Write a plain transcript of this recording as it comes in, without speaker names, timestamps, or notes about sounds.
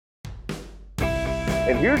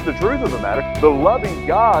And here's the truth of the matter. The loving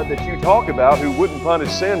God that you talk about who wouldn't punish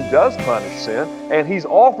sin does punish sin, and He's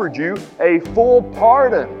offered you a full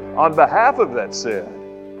pardon on behalf of that sin.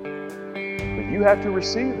 But you have to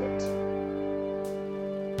receive it.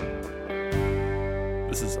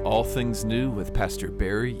 This is All Things New with Pastor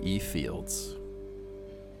Barry E. Fields.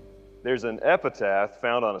 There's an epitaph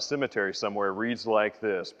found on a cemetery somewhere, reads like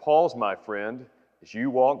this: Pause, my friend, as you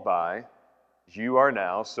walk by, as you are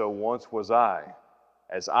now, so once was I.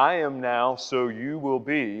 As I am now, so you will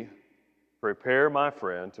be. Prepare, my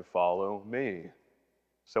friend, to follow me.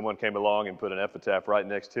 Someone came along and put an epitaph right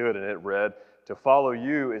next to it, and it read, To follow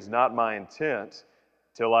you is not my intent,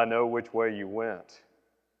 till I know which way you went.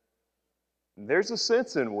 There's a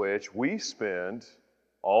sense in which we spend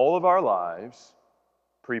all of our lives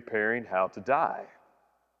preparing how to die.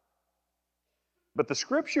 But the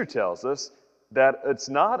Scripture tells us that it's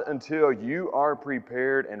not until you are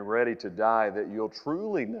prepared and ready to die that you'll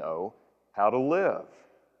truly know how to live.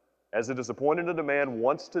 As it is appointed unto man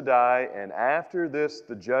once to die, and after this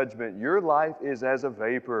the judgment, your life is as a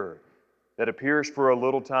vapor that appears for a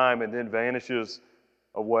little time and then vanishes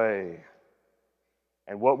away.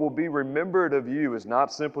 And what will be remembered of you is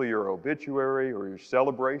not simply your obituary or your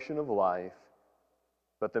celebration of life,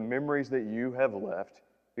 but the memories that you have left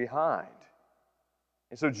behind.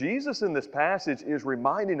 And so Jesus in this passage is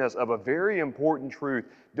reminding us of a very important truth.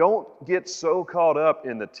 Don't get so caught up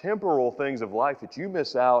in the temporal things of life that you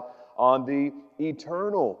miss out on the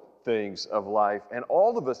eternal things of life. And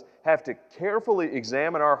all of us have to carefully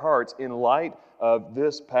examine our hearts in light of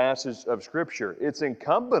this passage of Scripture. It's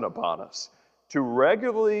incumbent upon us to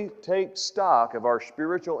regularly take stock of our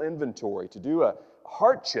spiritual inventory, to do a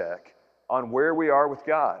heart check on where we are with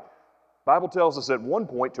God. The Bible tells us at one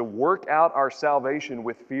point to work out our salvation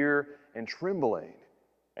with fear and trembling.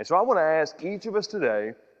 And so I want to ask each of us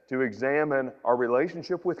today to examine our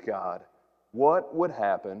relationship with God. What would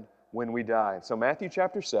happen when we die? So Matthew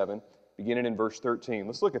chapter 7, beginning in verse 13.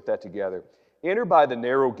 Let's look at that together. Enter by the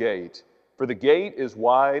narrow gate, for the gate is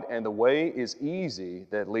wide and the way is easy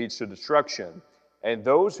that leads to destruction, and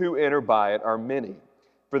those who enter by it are many.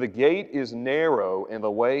 For the gate is narrow and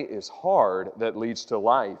the way is hard that leads to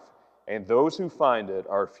life, and those who find it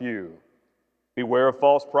are few. Beware of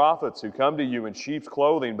false prophets who come to you in sheep's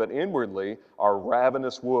clothing, but inwardly are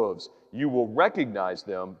ravenous wolves. You will recognize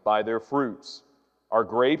them by their fruits. Are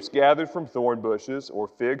grapes gathered from thorn bushes or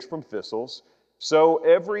figs from thistles? So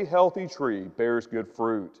every healthy tree bears good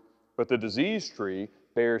fruit, but the diseased tree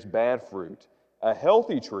bears bad fruit. A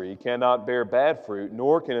healthy tree cannot bear bad fruit,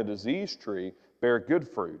 nor can a diseased tree bear good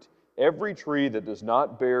fruit. Every tree that does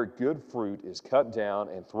not bear good fruit is cut down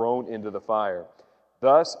and thrown into the fire.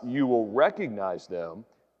 Thus you will recognize them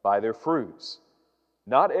by their fruits.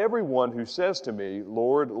 Not everyone who says to me,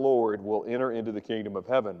 Lord, Lord, will enter into the kingdom of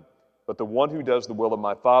heaven, but the one who does the will of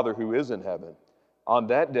my Father who is in heaven. On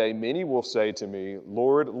that day many will say to me,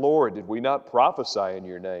 Lord, Lord, did we not prophesy in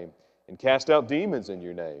your name, and cast out demons in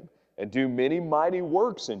your name, and do many mighty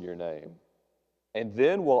works in your name? And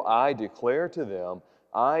then will I declare to them,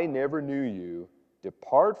 I never knew you.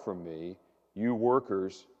 Depart from me, you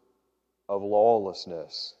workers of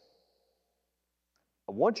lawlessness.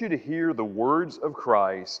 I want you to hear the words of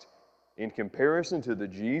Christ in comparison to the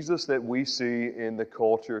Jesus that we see in the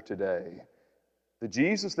culture today. The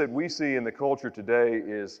Jesus that we see in the culture today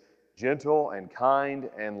is gentle and kind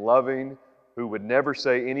and loving, who would never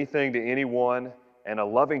say anything to anyone, and a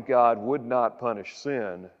loving God would not punish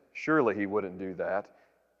sin. Surely He wouldn't do that.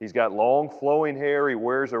 He's got long flowing hair, he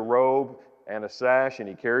wears a robe and a sash, and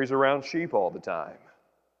he carries around sheep all the time.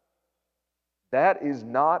 That is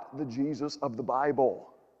not the Jesus of the Bible.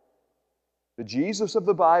 The Jesus of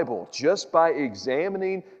the Bible, just by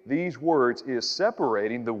examining these words, is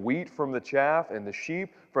separating the wheat from the chaff and the sheep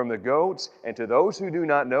from the goats. And to those who do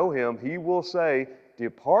not know Him, He will say,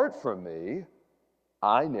 Depart from me,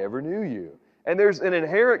 I never knew you. And there's an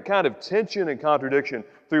inherent kind of tension and contradiction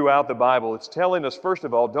throughout the Bible. It's telling us, first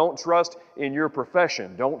of all, don't trust in your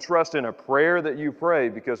profession. Don't trust in a prayer that you pray,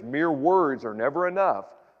 because mere words are never enough.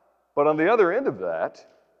 But on the other end of that,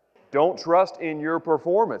 don't trust in your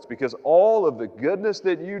performance, because all of the goodness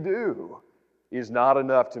that you do is not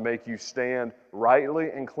enough to make you stand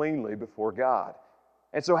rightly and cleanly before God.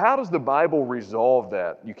 And so how does the Bible resolve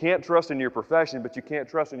that? You can't trust in your profession, but you can't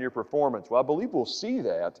trust in your performance. Well, I believe we'll see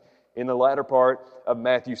that in the latter part of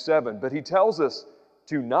Matthew 7. But He tells us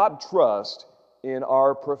to not trust in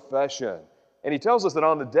our profession. And He tells us that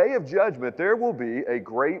on the day of judgment, there will be a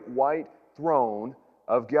great white throne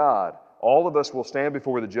of God. All of us will stand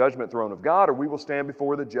before the judgment throne of God, or we will stand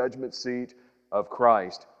before the judgment seat of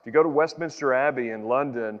Christ. If you go to Westminster Abbey in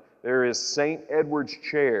London, there is St. Edward's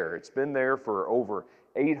chair. It's been there for over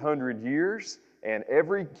 800 years, and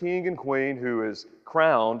every king and queen who is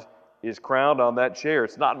crowned on that chair.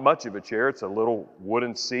 It's not much of a chair. It's a little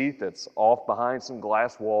wooden seat that's off behind some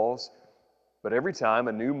glass walls. But every time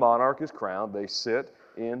a new monarch is crowned, they sit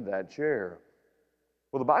in that chair.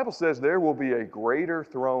 Well, the Bible says there will be a greater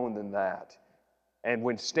throne than that. And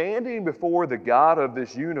when standing before the God of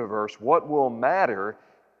this universe, what will matter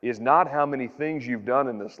is not how many things you've done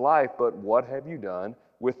in this life, but what have you done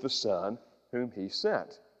with the Son whom He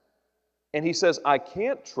sent. And He says, I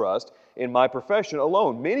can't trust in my profession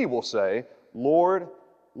alone. Many will say, Lord,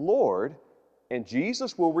 Lord, and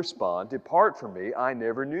Jesus will respond, depart from me, I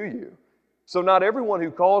never knew you. So not everyone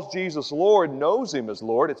who calls Jesus Lord knows Him as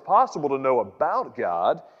Lord. It's possible to know about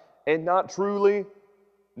God and not truly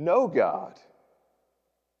know God.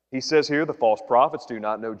 He says here the false prophets do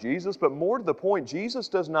not know Jesus, but more to the point, Jesus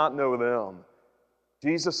does not know them.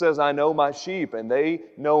 Jesus says, I know my sheep and they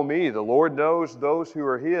know me. The Lord knows those who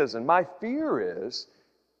are His. And my fear is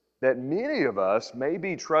that many of us may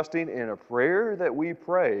be trusting in a prayer that we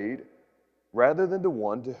prayed rather than the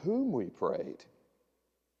one to whom we prayed.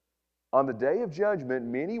 On the day of judgment,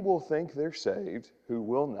 many will think they're saved who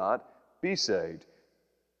will not be saved.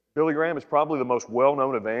 Billy Graham is probably the most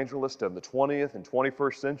well-known evangelist of the 20th and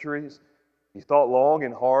 21st centuries. He thought long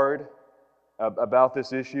and hard about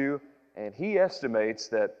this issue, and he estimates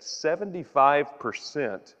that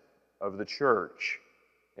 75% of the church,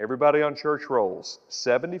 everybody on church rolls,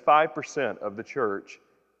 75% of the church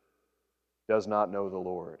does not know the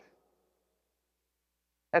Lord.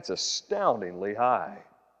 That's astoundingly high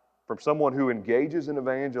from someone who engages in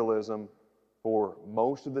evangelism for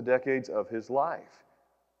most of the decades of his life.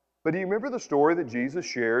 But do you remember the story that Jesus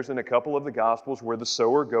shares in a couple of the Gospels where the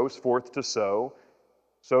sower goes forth to sow,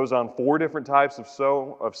 sows on 4 different types of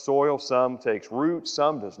soil, some takes root,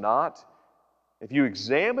 some does not? If you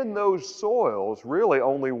examine those soils, really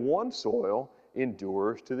only one soil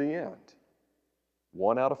endures to the end.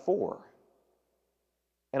 1 out of 4.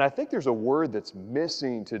 And I think there's a word that's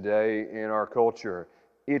missing today in our culture.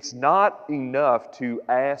 It's not enough to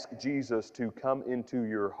ask Jesus to come into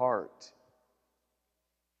your heart.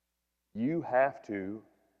 You have to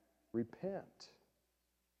repent.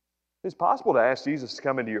 It's possible to ask Jesus to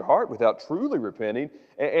come into your heart without truly repenting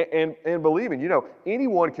and believing. You know,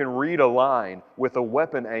 anyone can read a line with a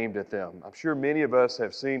weapon aimed at them. I'm sure many of us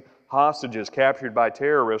have seen hostages captured by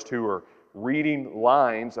terrorists who are reading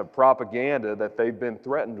lines of propaganda that they've been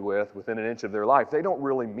threatened with within an inch of their life. They don't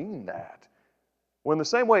really mean that. Well, in the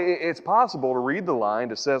same way, it's possible to read the line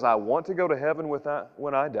that says, I want to go to heaven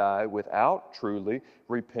when I die, without truly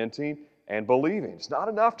repenting and believing. It's not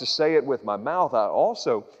enough to say it with my mouth. I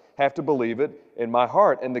also have to believe it in my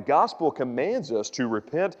heart. And the gospel commands us to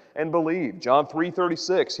repent and believe. John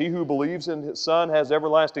 3:36, he who believes in His Son has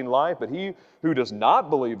everlasting life, but he who does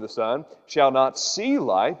not believe the Son shall not see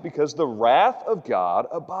life, because the wrath of God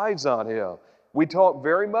abides on him. We talk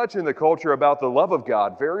very much in the culture about the love of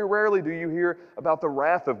God. Very rarely do you hear about the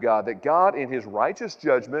wrath of God, that God in His righteous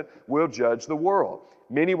judgment will judge the world.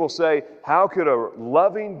 Many will say, how could a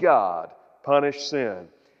loving God punish sin?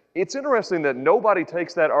 It's interesting that nobody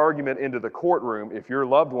takes that argument into the courtroom. If your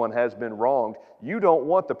loved one has been wronged, you don't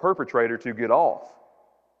want the perpetrator to get off.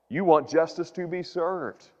 You want justice to be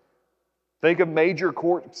served. Think of major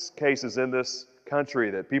court cases in this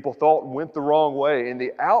country that people thought went the wrong way and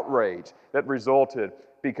the outrage that resulted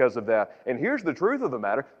because of that. And here's the truth of the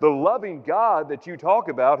matter. The loving God that you talk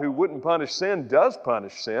about who wouldn't punish sin does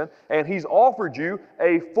punish sin, and He's offered you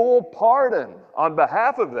a full pardon on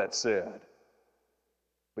behalf of that sin.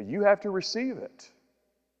 But you have to receive it.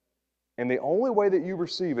 And the only way that you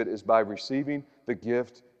receive it is by receiving the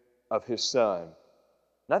gift of His Son.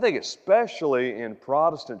 And I think especially in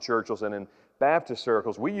Protestant churches and in Baptist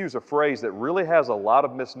circles, we use a phrase that really has a lot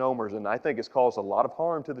of misnomers, and I think it's caused a lot of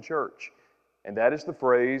harm to the church. And that is the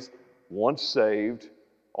phrase, once saved,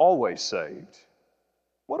 always saved.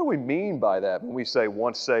 What do we mean by that when we say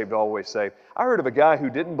once saved, always saved? I heard of a guy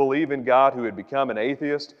who didn't believe in God, who had become an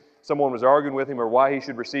atheist. Someone was arguing with him or why he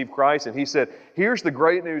should receive Christ, and he said, here's the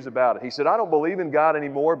great news about it. He said, I don't believe in God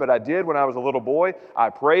anymore, but I did when I was a little boy.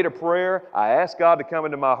 I prayed a prayer. I asked God to come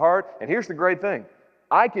into my heart, and here's the great thing.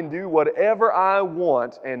 I can do whatever I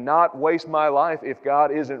want and not waste my life if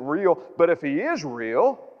God isn't real. But if He is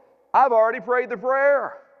real, I've already prayed the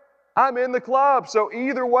prayer. I'm in the club, so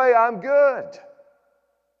either way, I'm good.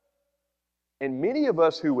 And many of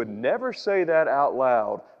us who would never say that out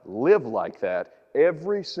loud live like that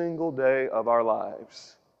every single day of our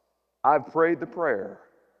lives. I've prayed the prayer,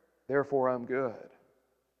 therefore I'm good.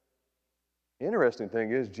 Interesting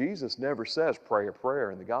thing is, Jesus never says pray a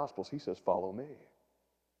prayer in the Gospels. He says, follow me.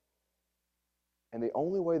 And the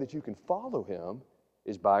only way that you can follow him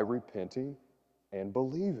is by repenting and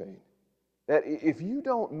believing. That if you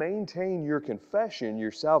don't maintain your confession,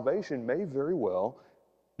 your salvation may very well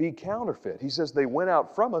be counterfeit. He says they went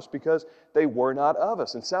out from us because they were not of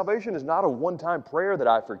us. And salvation is not a one-time prayer that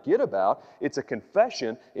I forget about. It's a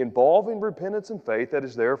confession involving repentance and faith that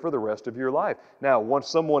is there for the rest of your life. Now, once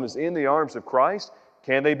someone is in the arms of Christ,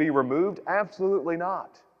 can they be removed? Absolutely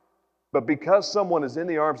not. But because someone is in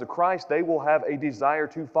the arms of Christ, they will have a desire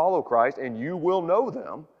to follow Christ, and you will know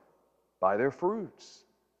them by their fruits.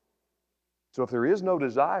 So if there is no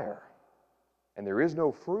desire and there is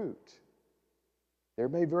no fruit, there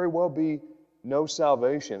may very well be no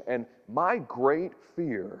salvation. And my great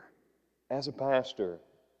fear as a pastor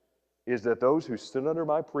is that those who sit under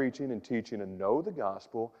my preaching and teaching and know the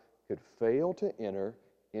gospel could fail to enter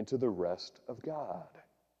into the rest of God.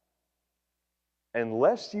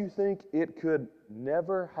 Unless you think it could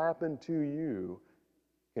never happen to you,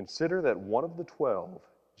 consider that one of the 12,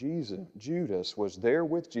 Judas, was there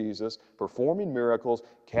with Jesus, performing miracles,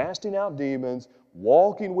 casting out demons,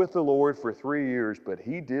 walking with the Lord for 3 years, but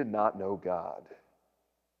he did not know God.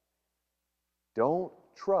 Don't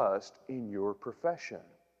trust in your profession.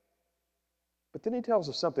 But then he tells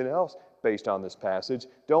us something else based on this passage.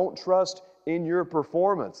 Don't trust in your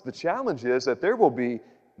performance. The challenge is that there will be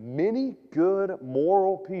many good,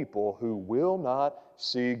 moral people who will not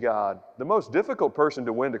see God. The most difficult person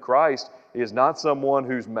to win to Christ is not someone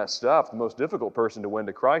who's messed up. The most difficult person to win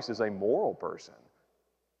to Christ is a moral person,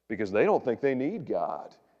 because they don't think they need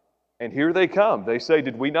God. And here they come. They say,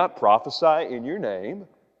 did we not prophesy in your name?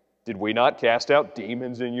 Did we not cast out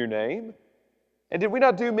demons in your name? And did we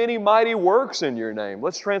not do many mighty works in your name?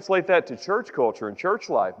 Let's translate that to church culture and church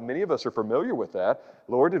life. Many of us are familiar with that.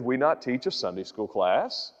 Lord, did we not teach a Sunday school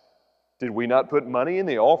class? Did we not put money in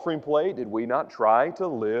the offering plate? Did we not try to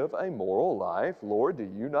live a moral life? Lord, do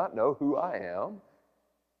you not know who I am?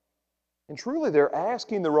 And truly, they're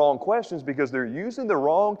asking the wrong questions because they're using the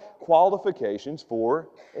wrong qualifications for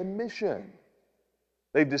admission.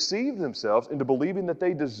 They've deceived themselves into believing that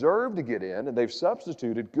they deserve to get in, and they've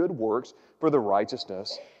substituted good works for the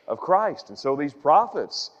righteousness of Christ. And so these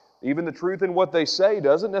prophets, even the truth in what they say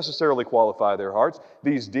doesn't necessarily qualify their hearts.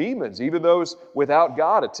 These demons, even those without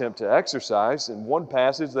God, attempt to exorcise. In one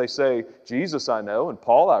passage they say, Jesus I know, and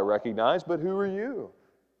Paul I recognize, but who are you?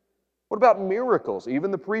 What about miracles?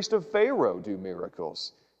 Even the priest of Pharaoh do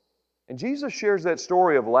miracles. And Jesus shares that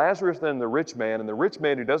story of Lazarus and the rich man, and the rich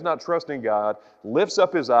man who does not trust in God lifts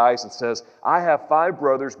up his eyes and says, I have 5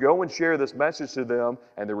 brothers, go and share this message to them.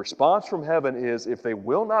 And the response from heaven is, if they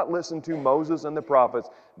will not listen to Moses and the prophets,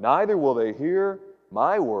 neither will they hear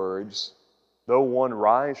my words, though one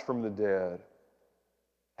rise from the dead.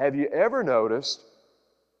 Have you ever noticed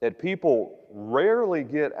that people rarely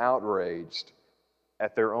get outraged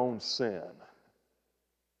at their own sin?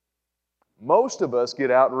 Most of us get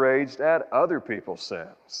outraged at other people's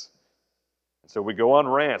sins. So we go on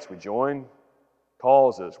rants, we join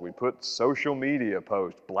causes, we put social media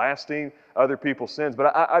posts blasting other people's sins.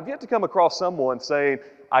 But I've yet to come across someone saying,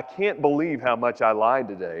 I can't believe how much I lied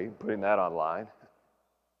today, putting that online.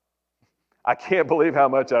 I can't believe how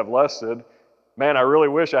much I've lusted. Man, I really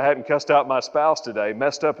wish I hadn't cussed out my spouse today,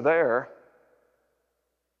 messed up there.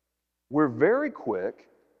 We're very quick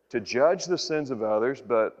to judge the sins of others,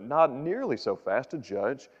 but not nearly so fast to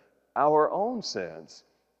judge our own sins.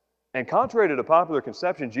 And contrary to the popular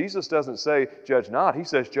conception, Jesus doesn't say, judge not. He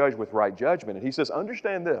says, judge with right judgment. And he says,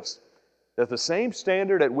 understand this, that the same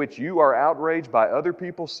standard at which you are outraged by other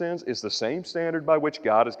people's sins is the same standard by which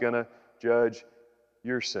God is going to judge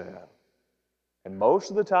your sin. And most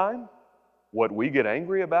of the time, what we get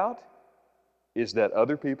angry about is that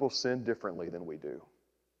other people sin differently than we do.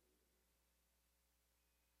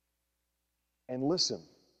 And listen,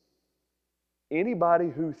 anybody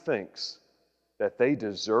who thinks that they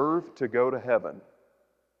deserve to go to heaven,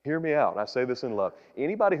 hear me out, I say this in love.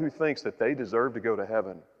 Anybody who thinks that they deserve to go to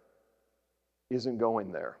heaven isn't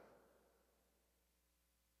going there.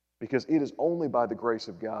 Because it is only by the grace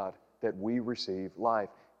of God that we receive life.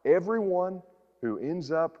 Everyone who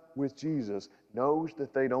ends up with Jesus knows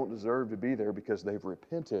that they don't deserve to be there because they've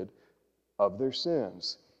repented of their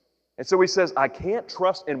sins. And so he says, I can't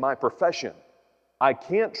trust in my profession. I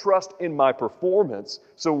can't trust in my performance,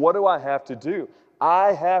 so what do I have to do?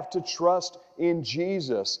 I have to trust in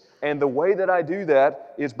Jesus. And the way that I do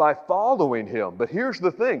that is by following Him. But here's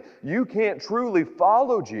the thing, you can't truly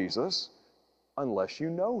follow Jesus unless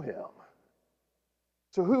you know Him.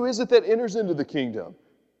 So who is it that enters into the kingdom?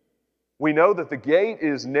 We know that the gate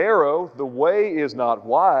is narrow, the way is not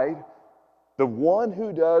wide. The one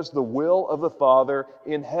who does the will of the Father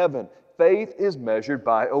in heaven. Faith is measured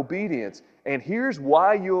by obedience. And here's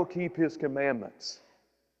why you'll keep His commandments.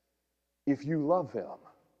 If you love Him.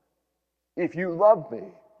 If you love me,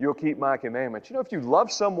 you'll keep my commandments. You know, if you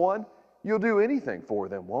love someone, you'll do anything for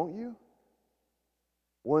them, won't you?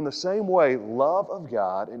 Well, in the same way, love of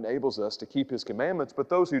God enables us to keep His commandments, but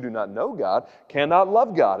those who do not know God cannot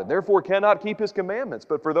love God and therefore cannot keep His commandments.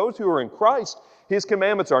 But for those who are in Christ, His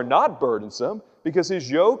commandments are not burdensome because His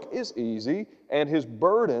yoke is easy and His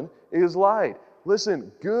burden is light.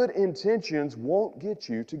 Listen, good intentions won't get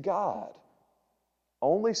you to God.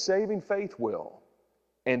 Only saving faith will.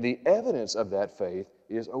 And the evidence of that faith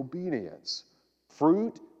is obedience.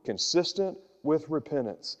 Fruit consistent with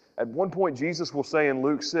repentance. At one point, Jesus will say in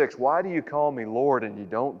Luke 6, "Why do you call me Lord and you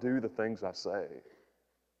don't do the things I say?"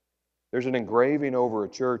 There's an engraving over a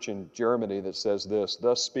church in Germany that says this,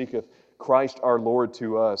 "Thus speaketh Christ our Lord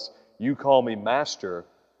to us, you call me Master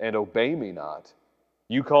and obey me not.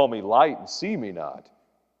 You call me light and see me not.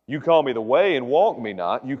 You call me the way and walk me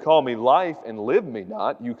not. You call me life and live me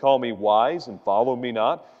not. You call me wise and follow me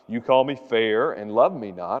not. You call me fair and love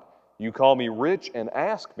me not. You call me rich and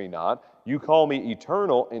ask me not. You call me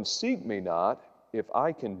eternal and seek me not. If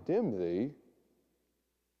I condemn thee,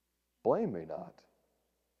 blame me not."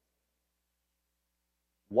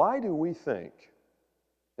 Why do we think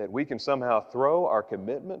that we can somehow throw our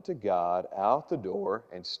commitment to God out the door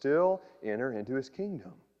and still enter into His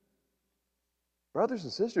kingdom? Brothers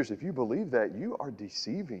and sisters, if you believe that, you are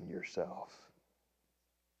deceiving yourself.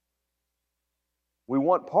 We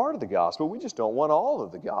want part of the gospel, we just don't want all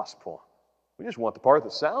of the gospel. We just want the part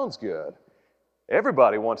that sounds good.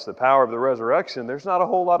 Everybody wants the power of the resurrection. There's not a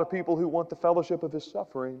whole lot of people who want the fellowship of His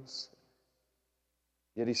sufferings.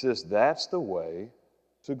 Yet He says that's the way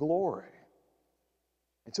to glory.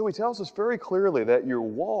 And so He tells us very clearly that your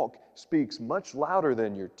walk speaks much louder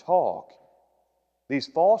than your talk. These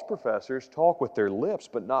false professors talk with their lips,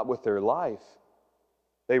 but not with their life.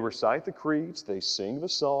 They recite the creeds, they sing the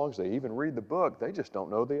songs, they even read the book. They just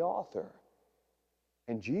don't know the author.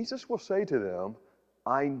 And Jesus will say to them,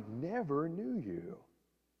 "I never knew you,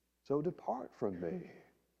 so depart from me."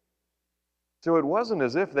 So it wasn't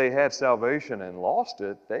as if they had salvation and lost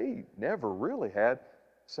it. They never really had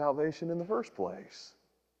salvation in the first place.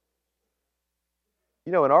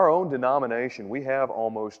 You know, in our own denomination, we have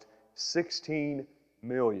almost 16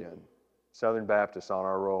 million Southern Baptists on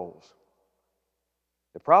our rolls.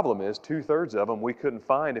 The problem is 2/3 of them we couldn't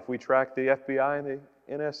find if we tracked the FBI and the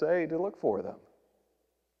NSA to look for them.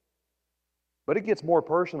 But it gets more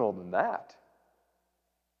personal than that.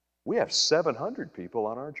 We have 700 people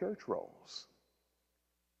on our church rolls.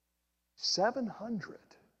 700.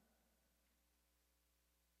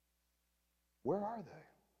 Where are they?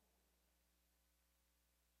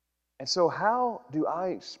 And so how do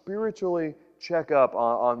I spiritually check up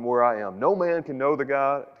on where I am? No man can know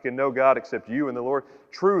God except you and the Lord.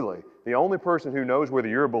 Truly, the only person who knows whether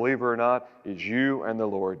you're a believer or not is you and the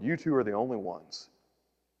Lord. You two are the only ones.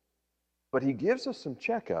 But He gives us some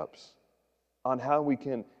checkups on how we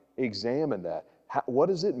can examine that. What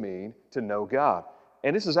does it mean to know God?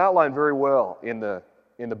 And this is outlined very well in the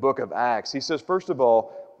book of Acts. He says, first of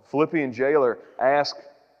all, Philippian jailer asked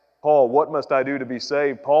Paul, "What must I do to be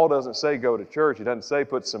saved?" Paul doesn't say go to church. He doesn't say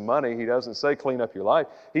put some money. He doesn't say clean up your life.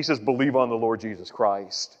 He says believe on the Lord Jesus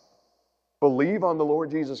Christ. Believe on the Lord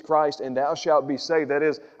Jesus Christ and thou shalt be saved. That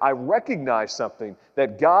is, I recognize something,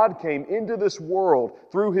 that God came into this world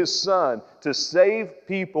through His Son to save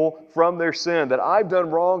people from their sin, that I've done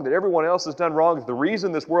wrong, that everyone else has done wrong, that the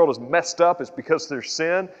reason this world is messed up is because there's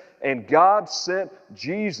sin, and God sent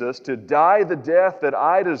Jesus to die the death that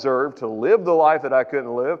I deserved, to live the life that I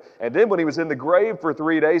couldn't live, and then when He was in the grave for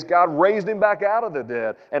 3 days, God raised Him back out of the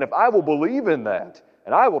dead. And if I will believe in that,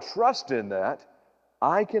 and I will trust in that,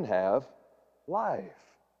 I can have life.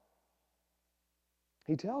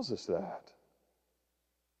 He tells us that.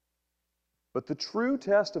 But the true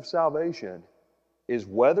test of salvation is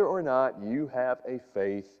whether or not you have a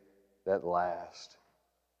faith that lasts.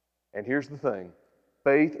 And here's the thing.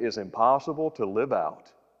 Faith is impossible to live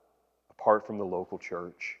out apart from the local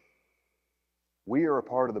church. We are a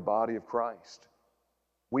part of the body of Christ.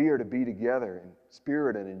 We are to be together in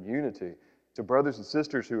spirit and in unity. So brothers and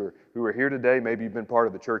sisters who are here today, maybe you've been part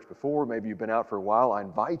of the church before, maybe you've been out for a while, I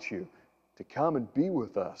invite you to come and be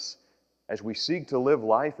with us as we seek to live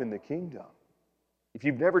life in the kingdom. If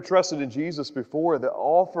you've never trusted in Jesus before, the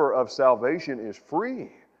offer of salvation is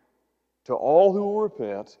free to all who will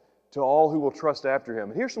repent, to all who will trust after Him.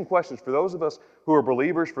 And here's some questions for those of us who are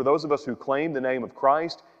believers, for those of us who claim the name of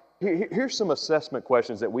Christ. Here's some assessment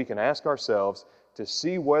questions that we can ask ourselves to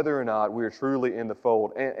see whether or not we are truly in the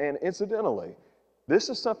fold. And incidentally, this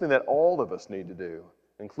is something that all of us need to do,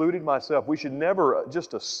 including myself. We should never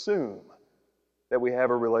just assume that we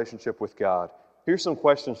have a relationship with God. Here's some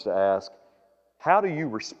questions to ask. How do you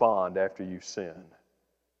respond after you sin?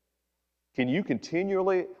 Can you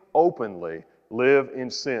continually, openly live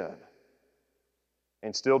in sin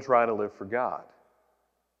and still try to live for God?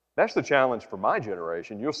 That's the challenge for my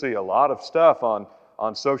generation. You'll see a lot of stuff on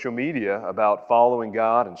social media about following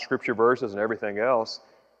God and scripture verses and everything else,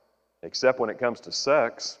 except when it comes to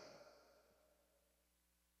sex.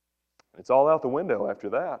 It's all out the window after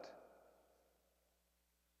that.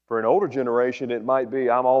 For an older generation, it might be,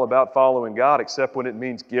 I'm all about following God, except when it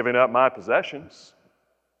means giving up my possessions,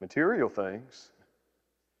 material things.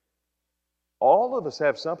 All of us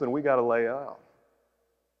have something we got to lay out.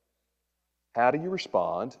 How do you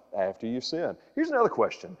respond after you sin? Here's another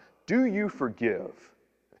question. Do you forgive?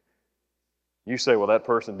 You say, well, that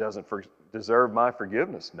person doesn't deserve my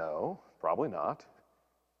forgiveness. No, probably not.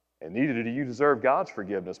 And neither do you deserve God's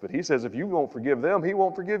forgiveness. But He says if you won't forgive them, He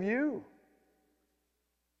won't forgive you.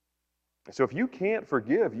 And so if you can't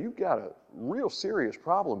forgive, you've got a real serious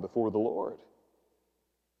problem before the Lord.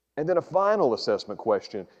 And then a final assessment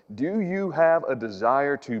question. Do you have a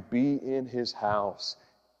desire to be in His house,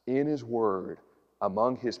 in His Word,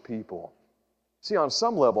 among His people? See, on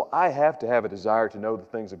some level, I have to have a desire to know the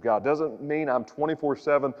things of God. Doesn't mean I'm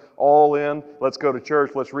 24/7 all in. Let's go to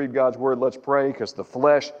church, let's read God's Word, let's pray, because the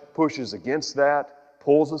flesh pushes against that,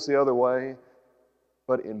 pulls us the other way.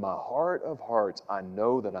 But in my heart of hearts, I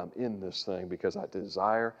know that I'm in this thing because I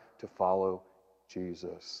desire to follow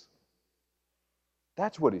Jesus.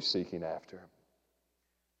 That's what He's seeking after.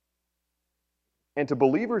 And to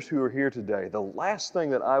believers who are here today, the last thing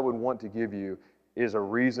that I would want to give you is a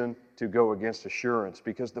reason to go against assurance,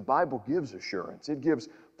 because the Bible gives assurance. It gives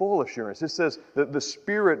full assurance. It says that the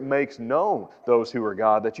Spirit makes known those who are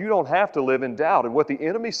God, that you don't have to live in doubt. And what the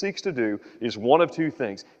enemy seeks to do is one of two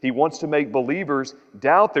things. He wants to make believers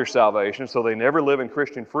doubt their salvation so they never live in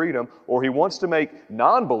Christian freedom, or he wants to make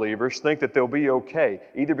non-believers think that they'll be okay,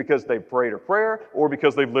 either because they've prayed a prayer or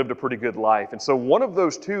because they've lived a pretty good life. And so one of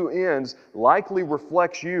those two ends likely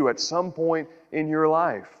reflects you at some point in your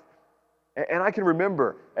life. And I can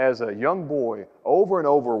remember as a young boy over and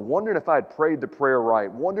over wondering if I'd prayed the prayer right,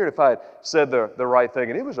 wondering if I'd said the right thing.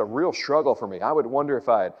 And it was a real struggle for me. I would wonder if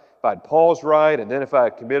I'd paused right, and then if I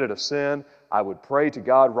had committed a sin, I would pray to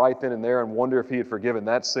God right then and there and wonder if He had forgiven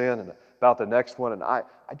that sin and about the next one. And I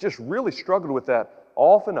just really struggled with that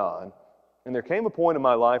off and on. And there came a point in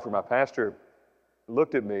my life where my pastor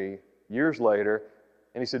looked at me years later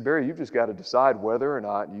and he said, Barry, you've just got to decide whether or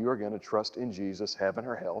not you are going to trust in Jesus, heaven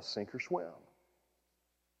or hell, sink or swim.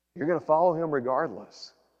 You're going to follow Him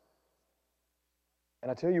regardless.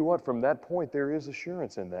 And I tell you what, from that point, there is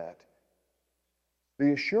assurance in that.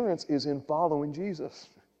 The assurance is in following Jesus.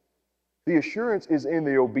 The assurance is in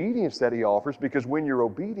the obedience that He offers, because when you're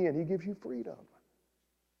obedient, He gives you freedom.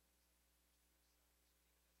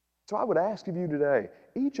 So I would ask of you today,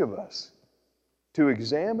 each of us, to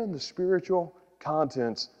examine the spiritual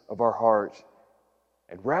contents of our heart.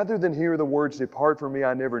 And rather than hear the words, "Depart from me,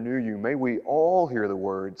 I never knew you," may we all hear the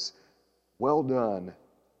words, "Well done,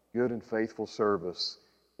 good and faithful service.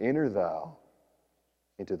 Enter thou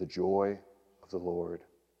into the joy of the Lord."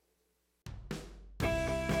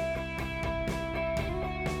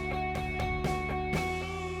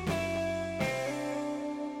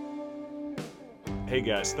 Hey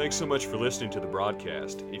guys, thanks so much for listening to the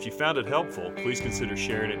broadcast. If you found it helpful, please consider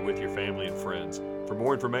sharing it with your family and friends. For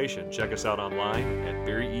more information, check us out online at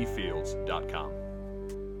barryefields.com.